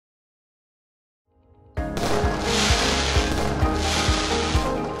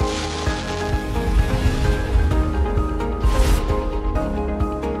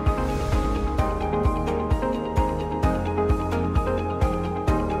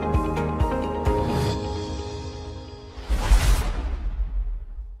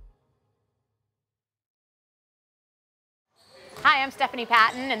Hi, I'm Stephanie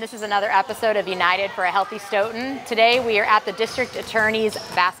Patton, and this is another episode of United for a Healthy Stoughton. Today we are at the District Attorney's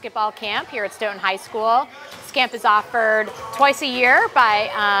basketball camp here at Stoughton High School. This camp is offered twice a year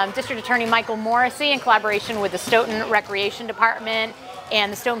by District Attorney Michael Morrissey in collaboration with the Stoughton Recreation Department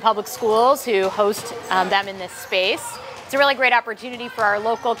and the Stoughton Public Schools, who host them in this space. It's a really great opportunity for our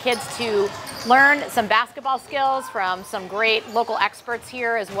local kids to learn some basketball skills from some great local experts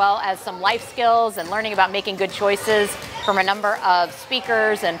here, as well as some life skills and learning about making good choices from a number of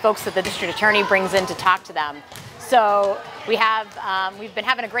speakers and folks that the district attorney brings in to talk to them. So we've been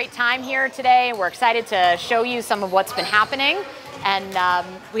having a great time here today. We're excited to show you some of what's been happening, and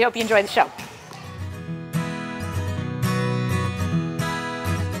we hope you enjoy the show.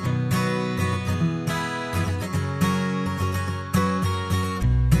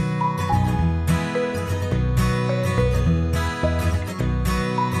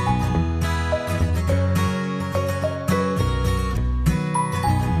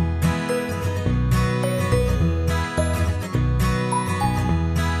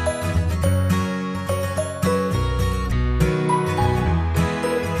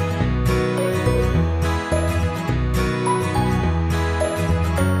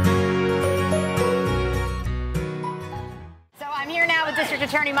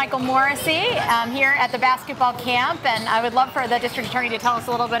 District Attorney Michael Morrissey here at the basketball camp, and I would love for the District Attorney to tell us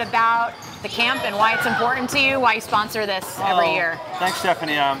a little bit about the camp and why it's important to you, why you sponsor this every year. Thanks,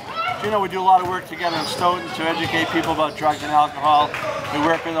 Stephanie. You know, we do a lot of work together in Stoughton to educate people about drugs and alcohol. We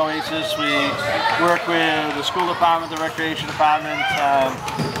work with Oasis, we work with the school department, the recreation department,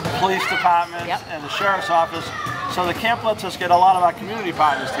 police department, and the sheriff's office. So the camp lets us get a lot of our community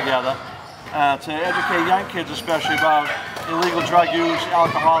partners together to educate young kids especially about illegal drug use,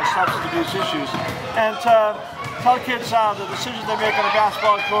 alcohol, substance abuse issues, and to tell kids the decisions they make on a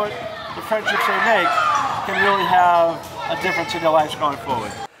basketball court, the friendships they make, can really have a difference in their lives going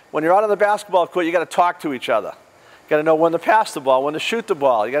forward. When you're out on the basketball court, you got to talk to each other. You got to know when to pass the ball, when to shoot the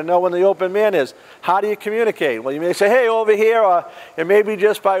ball. You got to know when the open man is. How do you communicate? Well, you may say, hey, over here, or it may be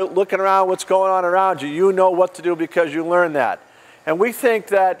just by looking around what's going on around you. You know what to do because you learned that. And we think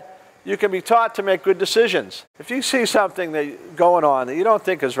that you can be taught to make good decisions. If you see something going on that you don't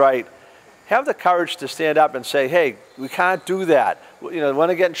think is right, have the courage to stand up and say, hey, we can't do that. You know, want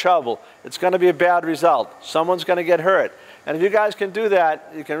to get in trouble. It's going to be a bad result. Someone's going to get hurt. And if you guys can do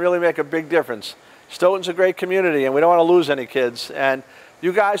that, you can really make a big difference. Stoughton's a great community, and we don't want to lose any kids. And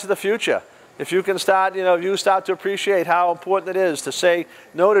you guys are the future. If you can start, if you start to appreciate how important it is to say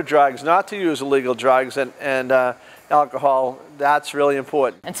no to drugs, not to use illegal drugs and alcohol, that's really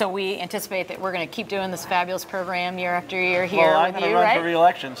important. And so we anticipate that we're going to keep doing this fabulous program year after year here with you, right? Well, I'm going to run for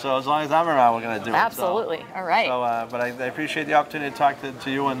re-election, so as long as I'm around, we're going to do it. Absolutely. So, all right. So, but I appreciate the opportunity to talk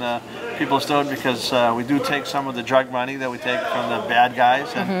to you and the people of Stoughton, because we do take some of the drug money that we take from the bad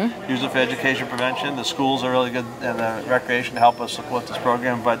guys and use it for education prevention. The schools are really good, and the recreation to help us support this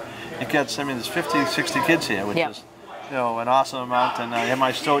program. But it gets, there's 50, 60 kids here, which is an awesome amount, and I have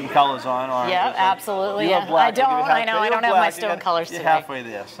my Stoughton colors on. Yeah, absolutely. You are black. I don't have my Stoughton colors today. You're halfway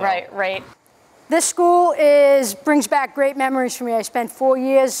there. So. Right. This school brings back great memories for me. I spent 4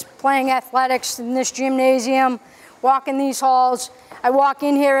 years playing athletics in this gymnasium, walking these halls. I walk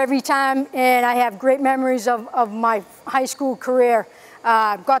in here every time, and I have great memories of my high school career.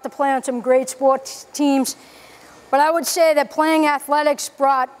 Got to play on some great sports teams. But I would say that playing athletics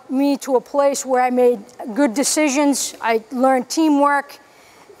brought me to a place where I made good decisions. I learned teamwork,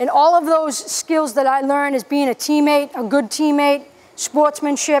 and all of those skills that I learned as being a teammate, a good teammate,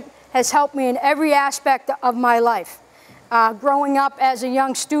 sportsmanship, has helped me in every aspect of my life. Growing up as a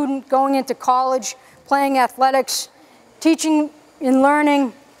young student, going into college, playing athletics, teaching and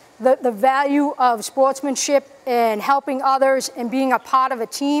learning the value of sportsmanship and helping others and being a part of a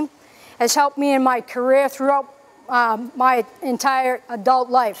team has helped me in my career throughout my entire adult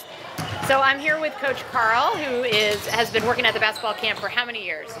life. So I'm here with Coach Carl, who has been working at the basketball camp for how many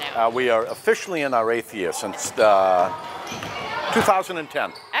years now? We are officially in our 8th year since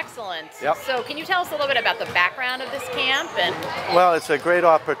 2010. Excellent. Yep. So can you tell us a little bit about the background of this camp? Well, it's a great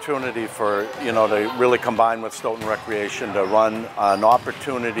opportunity for, to really combine with Stoughton Recreation to run an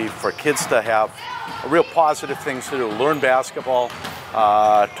opportunity for kids to have real positive things to do. Learn basketball,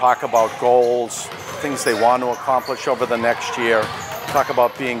 talk about goals, things they want to accomplish over the next year, talk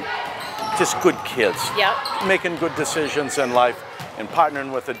about being just good kids, making good decisions in life, and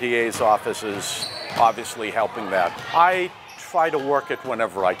partnering with the DA's office is obviously helping that. I try to work it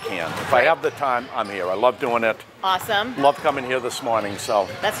whenever I can. If I have the time, I'm here. I love doing it. Awesome. Love coming here this morning. So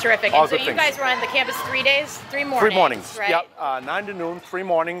that's terrific. And so you guys run the campus 3 days, 3 mornings. 3 mornings. Right? Yep. 9 to noon, 3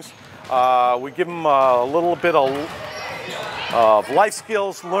 mornings. We give them a little bit of of life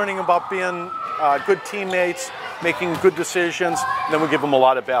skills, learning about being good teammates, making good decisions. And then we give them a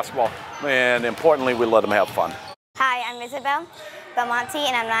lot of basketball. And importantly, we let them have fun. Hi, I'm Isabel Belmonte,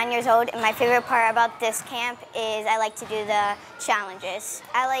 and I'm 9 years old. And my favorite part about this camp is I like to do the challenges.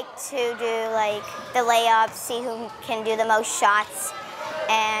 I like to do like the layups, see who can do the most shots,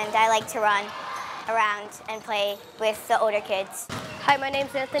 and I like to run around and play with the older kids. Hi, my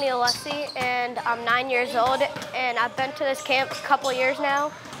name's Anthony Alessi, and I'm 9 years old, and I've been to this camp a couple years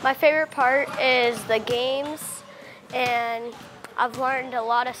now. My favorite part is the games, and I've learned a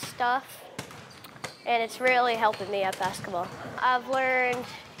lot of stuff, and it's really helping me at basketball. I've learned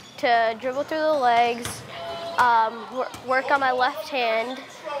to dribble through the legs, work on my left hand.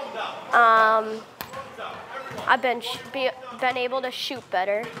 I've been able to shoot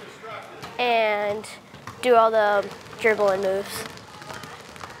better and do all the dribbling moves.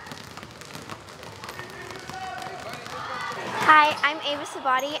 Hi, I'm Ava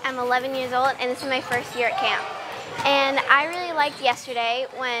Sabati. I'm 11 years old, and this is my first year at camp. And I really liked yesterday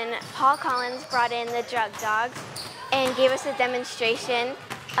when Paul Collins brought in the drug dogs and gave us a demonstration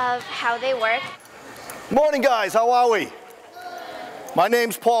of how they work. Morning, guys. How are we? My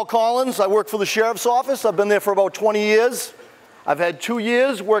name's Paul Collins. I work for the Sheriff's Office. I've been there for about 20 years. I've had 2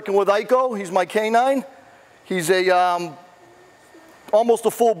 years working with Iko. He's my canine. He's a almost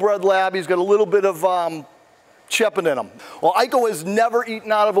a full-bred lab. He's got a little bit of chipping in him. Well, Iko has never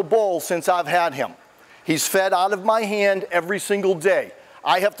eaten out of a bowl since I've had him. He's fed out of my hand every single day.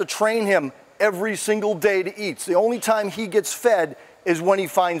 I have to train him every single day to eat. The only time he gets fed is when he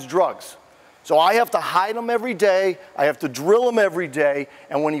finds drugs. So I have to hide him every day, I have to drill him every day,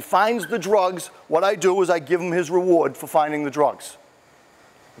 and when he finds the drugs, what I do is I give him his reward for finding the drugs.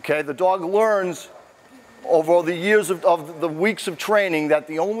 Okay, the dog learns over the years of the weeks of training that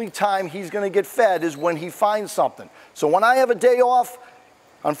the only time he's going to get fed is when he finds something. So when I have a day off,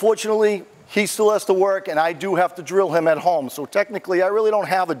 unfortunately, he still has to work, and I do have to drill him at home. So technically, I really don't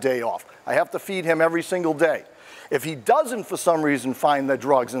have a day off. I have to feed him every single day. If he doesn't, for some reason, find the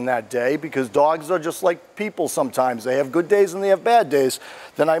drugs in that day, because dogs are just like people sometimes. They have good days and they have bad days,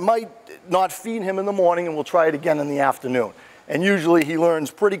 then I might not feed him in the morning, and we'll try it again in the afternoon. And usually he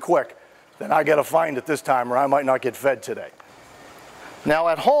learns pretty quick. Then I got to find it this time, or I might not get fed today. Now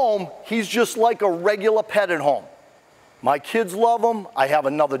at home, he's just like a regular pet at home. My kids love him. I have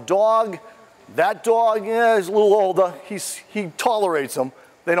another dog. That dog, yeah, is a little older. He tolerates them.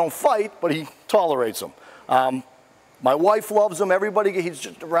 They don't fight, but he tolerates them. My wife loves him. Everybody, he's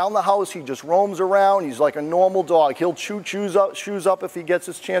just around the house. He just roams around. He's like a normal dog. He'll chew shoes up if he gets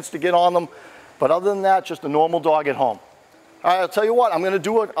his chance to get on them. But other than that, just a normal dog at home. All right, I'll tell you what, I'm going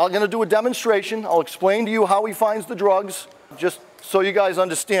to do a demonstration. I'll explain to you how he finds the drugs, just so you guys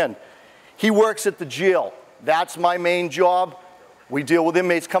understand. He works at the jail. That's my main job. We deal with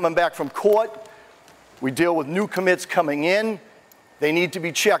inmates coming back from court. We deal with new commits coming in. They need to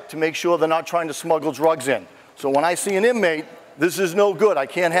be checked to make sure they're not trying to smuggle drugs in. So when I see an inmate, this is no good. I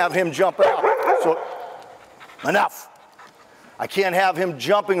can't have him jumping up. So, enough. I can't have him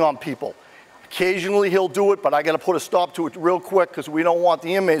jumping on people. Occasionally he'll do it, but I got to put a stop to it real quick because we don't want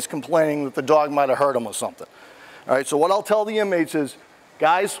the inmates complaining that the dog might have hurt him or something. All right, so what I'll tell the inmates is,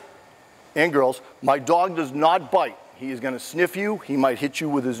 guys and girls, my dog does not bite. He is going to sniff you. He might hit you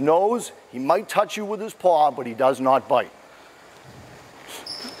with his nose. He might touch you with his paw, but he does not bite.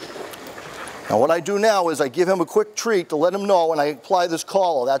 Now what I do now is I give him a quick treat to let him know, and I apply this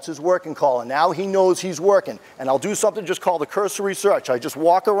collar. That's his working collar. Now he knows he's working. And I'll do something just called a cursory search. I just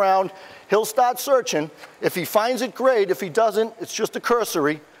walk around. He'll start searching. If he finds it, great. If he doesn't, it's just a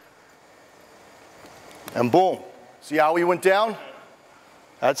cursory. And boom. See how he went down?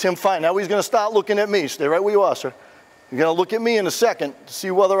 That's him fine. Now he's going to start looking at me. Stay right where you are, sir. You're going to look at me in a second to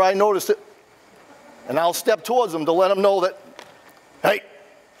see whether I noticed it. And I'll step towards him to let him know that, hey.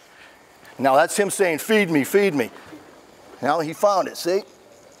 Now that's him saying, feed me, feed me. Now he found it, see?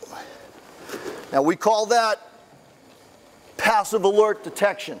 Now we call that passive alert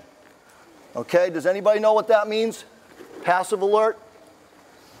detection. Okay, does anybody know what that means? Passive alert?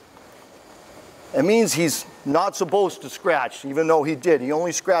 It means he's not supposed to scratch, even though he did. He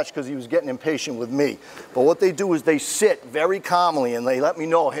only scratched because he was getting impatient with me. But what they do is they sit very calmly and they let me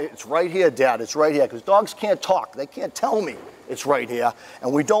know, hey, it's right here, Dad, it's right here. Because dogs can't talk. They can't tell me it's right here.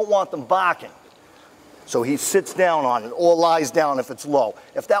 And we don't want them barking. So he sits down on it or lies down if it's low.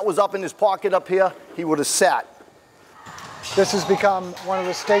 If that was up in his pocket up here, he would have sat. This has become one of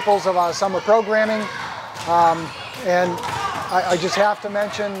the staples of our summer programming. And I just have to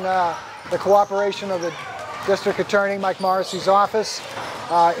mention the cooperation of the District Attorney Mike Morrissey's office.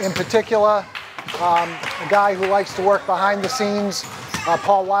 In particular, A guy who likes to work behind the scenes,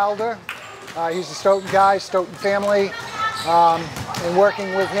 Paul Wilder. He's a Stoughton guy, Stoughton family. And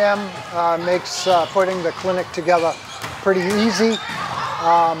working with him makes putting the clinic together pretty easy.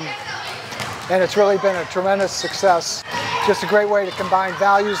 And it's really been a tremendous success. Just a great way to combine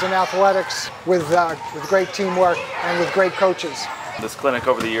values in athletics with great teamwork and with great coaches. This clinic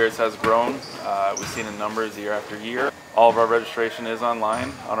over the years has grown. We've seen in numbers year after year. All of our registration is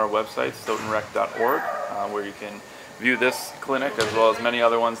online on our website, stoughtonrec.org, where you can view this clinic as well as many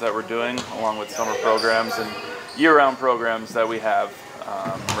other ones that we're doing, along with summer programs and year-round programs that we have,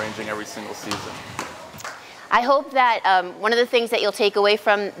 ranging every single season. I hope that one of the things that you'll take away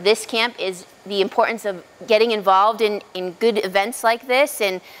from this camp is the importance of getting involved in good events like this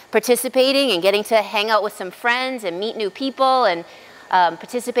and participating and getting to hang out with some friends and meet new people and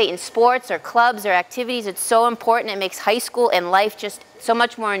participate in sports or clubs or activities. It's so important. It makes high school and life just so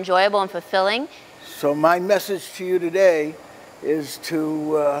much more enjoyable and fulfilling. So my message to you today is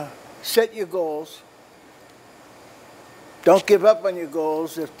to set your goals. Don't give up on your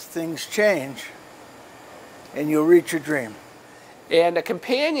goals if things change, and you'll reach your dream. And a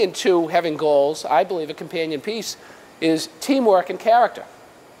companion to having goals, I believe a companion piece, is teamwork and character.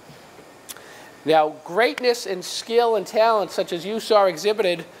 Now, greatness and skill and talent, such as you saw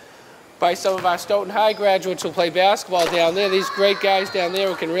exhibited by some of our Stoughton High graduates who play basketball down there, these great guys down there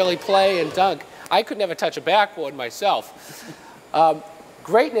who can really play and dunk. I could never touch a backboard myself.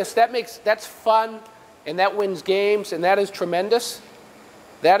 Greatness, that's fun, and that wins games, and that is tremendous.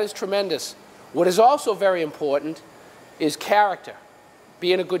 That is tremendous. What is also very important is character,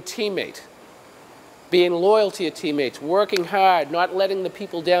 being a good teammate, being loyal to your teammates, working hard, not letting the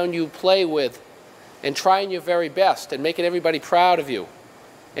people down you play with, and trying your very best and making everybody proud of you,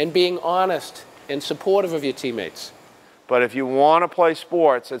 and being honest and supportive of your teammates. But if you want to play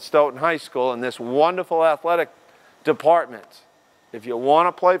sports at Stoughton High School in this wonderful athletic department, if you want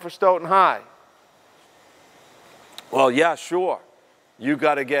to play for Stoughton High, well, yeah, sure, you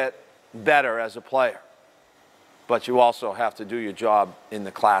got to get better as a player. But you also have to do your job in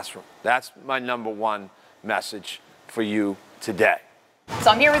the classroom. That's my #1 message for you today.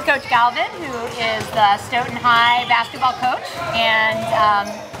 So I'm here with Coach Galvin, who is the Stoughton High basketball coach, and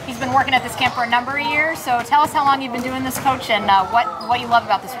he's been working at this camp for a number of years. So tell us how long you've been doing this, Coach, and what you love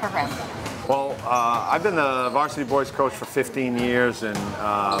about this program. Well, I've been the varsity boys coach for 15 years, and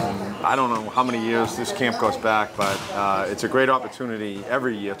I don't know how many years this camp goes back, but it's a great opportunity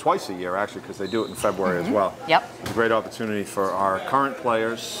every year, twice a year actually, because they do it in February as well. Yep. It's a great opportunity for our current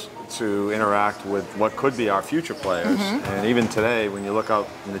players to interact with what could be our future players. And even today, when you look out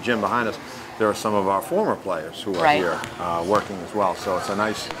in the gym behind us, there are some of our former players who are here working as well. So it's a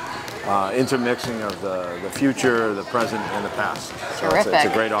nice intermixing of the future, the present, and the past. So it's a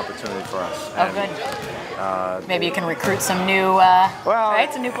great opportunity for us. Oh, good. Maybe you can recruit some new,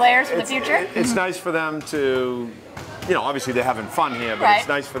 some new players for the future. It's nice for them to, you know, obviously they're having fun here, but it's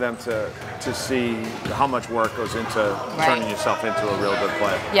nice for them to see how much work goes into turning yourself into a real good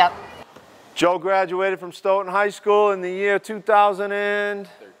player. Yep. Joe graduated from Stoughton High School in the year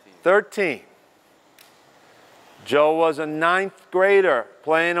 2013. Joe was a 9th grader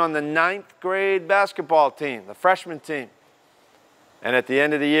playing on the 9th grade basketball team, the freshman team. And at the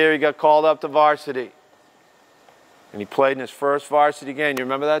end of the year, he got called up to varsity. And he played in his first varsity game. You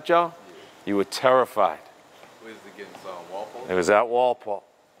remember that, Joe? You were terrified. Was it against Walpole? It was at Walpole.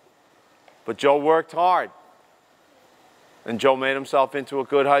 But Joe worked hard. And Joe made himself into a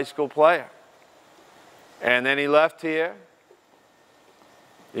good high school player. And then he left here.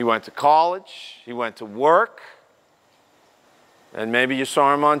 He went to college. He went to work. And maybe you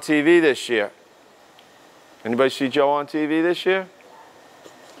saw him on TV this year. Anybody see Joe on TV this year?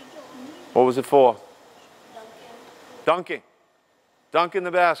 What was it for? Dunking. Dunking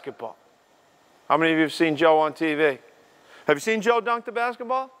the basketball. How many of you have seen Joe on TV? Have you seen Joe dunk the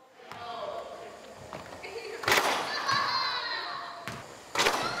basketball?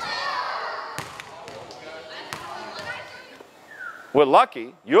 We're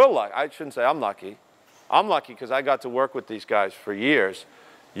lucky. You're lucky. I shouldn't say I'm lucky. I'm lucky because I got to work with these guys for years.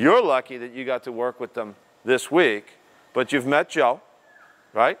 You're lucky that you got to work with them this week, but you've met Joe,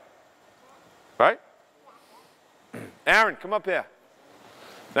 right? Right? Aaron, come up here.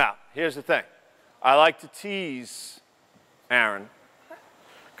 Now, here's the thing. I like to tease Aaron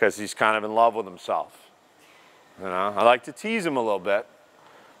because he's kind of in love with himself. You know, I like to tease him a little bit,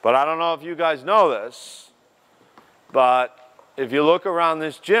 but I don't know if you guys know this, but if you look around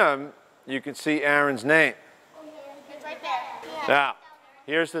this gym, you can see Aaron's name. It's right there. Now,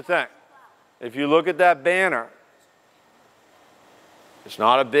 here's the thing. If you look at that banner, it's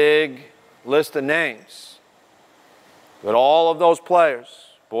not a big list of names, but all of those players,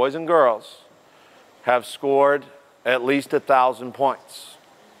 boys and girls, have scored at least 1,000 points.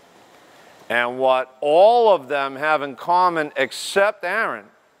 And what all of them have in common, except Aaron,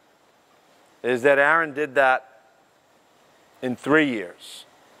 is that Aaron did that in 3 years,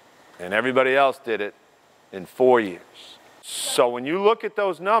 and everybody else did it in 4 years. So when you look at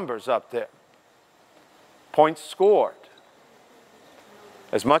those numbers up there, points scored,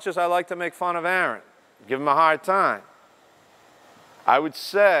 as much as I like to make fun of Aaron, give him a hard time, I would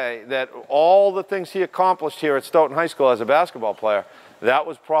say that all the things he accomplished here at Stoughton High School as a basketball player, that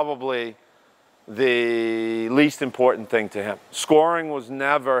was probably the least important thing to him. Scoring was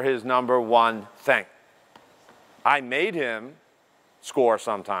never his #1 thing. I made him score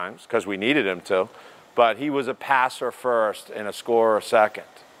sometimes because we needed him to, but he was a passer first and a scorer second.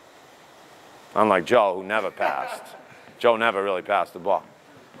 Unlike Joe, who never passed. Joe never really passed the ball.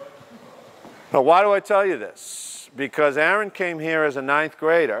 Now, why do I tell you this? Because Aaron came here as a 9th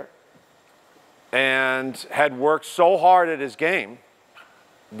grader and had worked so hard at his game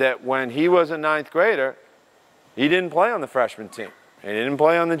that when he was a 9th grader, he didn't play on the freshman team. And he didn't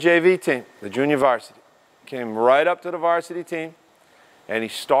play on the JV team, the junior varsity. Came right up to the varsity team, and he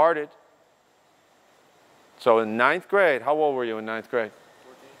started. So in 9th grade, how old were you in 9th grade?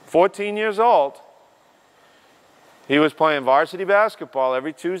 14 years old. He was playing varsity basketball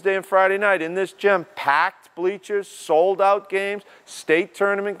every Tuesday and Friday night in this gym, packed bleachers, sold out games, state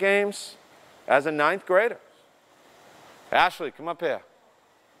tournament games, as a 9th grader. Ashley, come up here.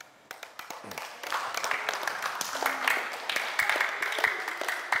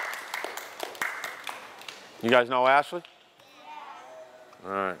 You guys know Ashley?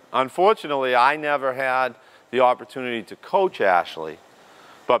 All right. Unfortunately, I never had the opportunity to coach Ashley,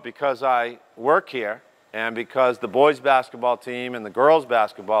 but because I work here and because the boys basketball team and the girls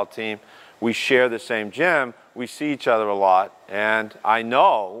basketball team, we share the same gym, we see each other a lot, and I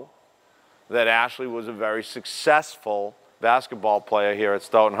know that Ashley was a very successful basketball player here at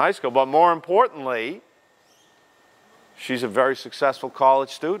Stoughton High School, but more importantly, she's a very successful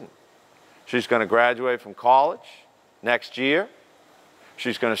college student. She's going to graduate from college next year.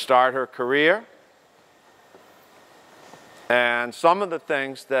 She's going to start her career. And some of the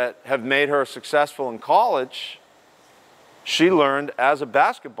things that have made her successful in college, she learned as a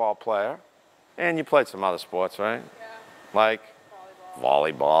basketball player. And you played some other sports, right? Yeah. Like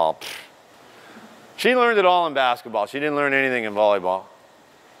volleyball. She learned it all in basketball. She didn't learn anything in volleyball.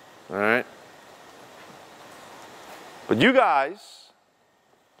 All right? But you guys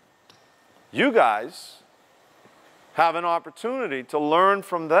have an opportunity to learn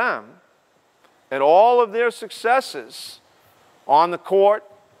from them and all of their successes on the court,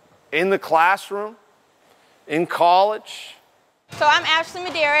 in the classroom, in college. So I'm Ashley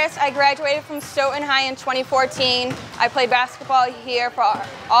Medeiros. I graduated from Stoughton High in 2014. I played basketball here for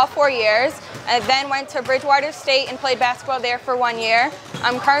all 4 years. I then went to Bridgewater State and played basketball there for 1 year.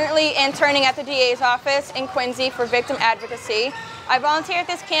 I'm currently interning at the DA's office in Quincy for victim advocacy. I volunteer at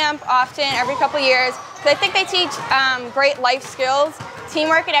this camp often, every couple of years, because I think they teach great life skills,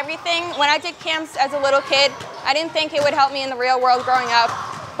 teamwork and everything. When I did camps as a little kid, I didn't think it would help me in the real world growing up,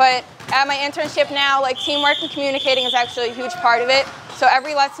 but at my internship now, like teamwork and communicating is actually a huge part of it. So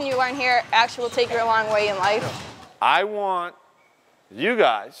every lesson you learn here actually will take you a long way in life. I want you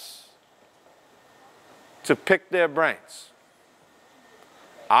guys to pick their brains.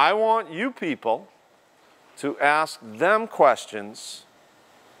 I want you people to ask them questions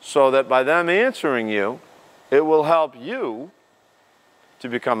so that by them answering you, it will help you to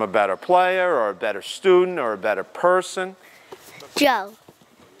become a better player or a better student or a better person. Joe,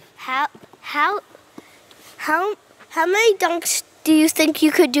 how many dunks do you think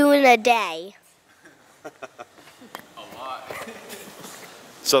you could do in a day? A lot.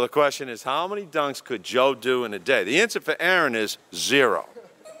 So the question is, how many dunks could Joe do in a day? The answer for Aaron is 0.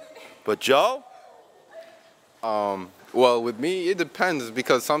 But Joe? Well, with me, it depends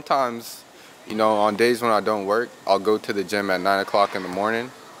because sometimes, you know, on days when I don't work, I'll go to the gym at 9 o'clock in the morning,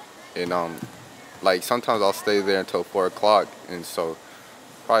 and like sometimes I'll stay there until 4 o'clock, and so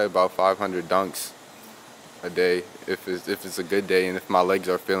probably about 500 dunks a day if it's a good day and if my legs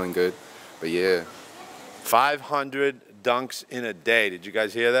are feeling good. But yeah, 500 dunks in a day. Did you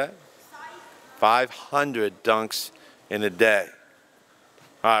guys hear that? 500 dunks in a day.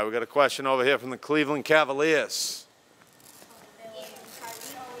 All right, we got a question over here from the Cleveland Cavaliers.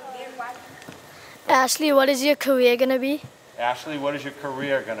 Ashley, what is your career going to be? Ashley, what is your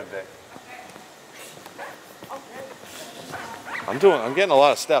career going to be? I'm getting a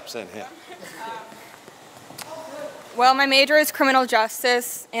lot of steps in here. Well, my major is criminal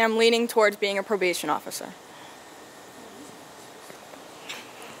justice, and I'm leaning towards being a probation officer.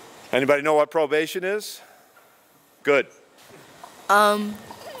 Anybody know what probation is? Good.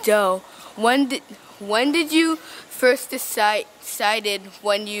 Joe, when did you first decided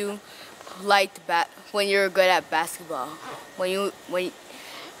when you liked when you were good at basketball? When you were. When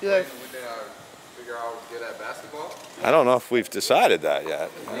did I figure out I was good at basketball? I don't know if we've decided that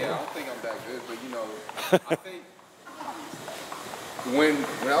yet. Yeah, I don't think I'm that good, but you know, I think when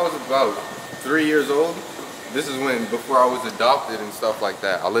I was about 3 years old, this is before I was adopted and stuff like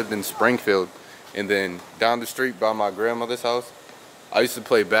that. I lived in Springfield, and then down the street by my grandmother's house, I used to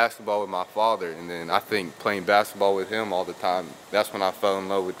play basketball with my father, and then I think playing basketball with him all the time, that's when I fell in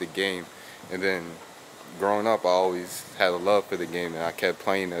love with the game. And then growing up, I always had a love for the game, and I kept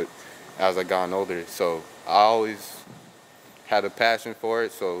playing it as I got older. So I always had a passion for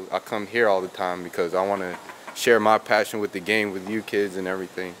it, so I come here all the time because I want to share my passion with the game with you kids and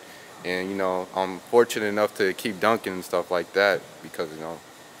everything. And, you know, I'm fortunate enough to keep dunking and stuff like that because, you know,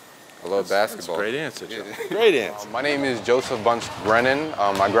 I love basketball. That's a great answer, Joe. Great answer. My name is Joseph Bunch Brennan.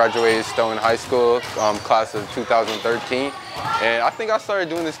 I graduated Stoughton High School, class of 2013. And I think I started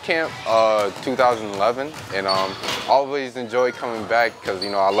doing this camp 2011. And I always enjoy coming back because,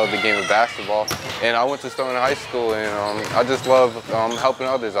 you know, I love the game of basketball. And I went to Stoughton High School, and I just love helping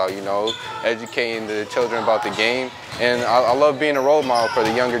others out, you know, educating the children about the game. And I love being a role model for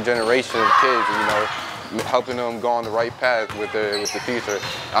the younger generation of kids, you know, helping them go on the right path with the future.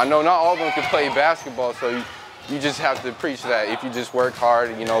 I know not all of them can play basketball, so you just have to preach that. If you just work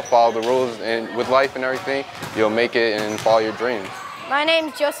hard, you know, follow the rules and with life and everything, you'll make it and follow your dreams. My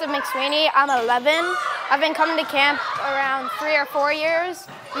name's Joseph McSweeney. I'm 11. I've been coming to camp around 3 or 4 years.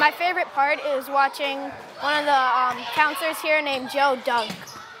 My favorite part is watching one of the counselors here named Joe dunk.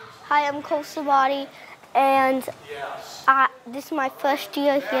 Hi, I'm Cole Sabati, and this is my first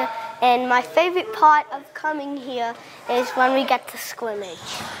year here, and my favorite part of coming here is when we get to scrimmage.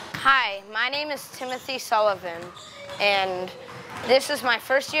 Hi, my name is Timothy Sullivan, and this is my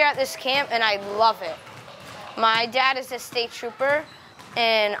first year at this camp, and I love it. My dad is a state trooper,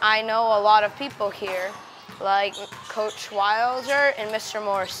 and I know a lot of people here, like Coach Wilder and Mr.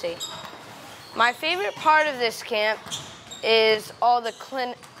 Morrissey. My favorite part of this camp is all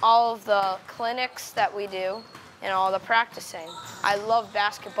of the clinics that we do and all the practicing. I love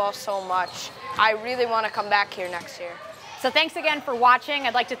basketball so much. I really want to come back here next year. So thanks again for watching.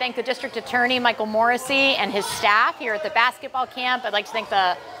 I'd like to thank the District Attorney, Michael Morrissey, and his staff here at the basketball camp. I'd like to thank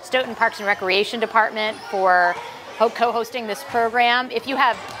the Stoughton Parks and Recreation Department for co-hosting this program. If you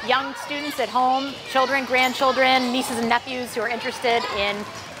have young students at home, children, grandchildren, nieces and nephews who are interested in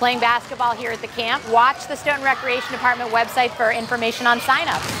playing basketball here at the camp, watch the Stoughton Recreation Department website for information on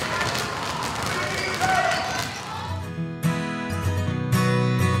sign-ups.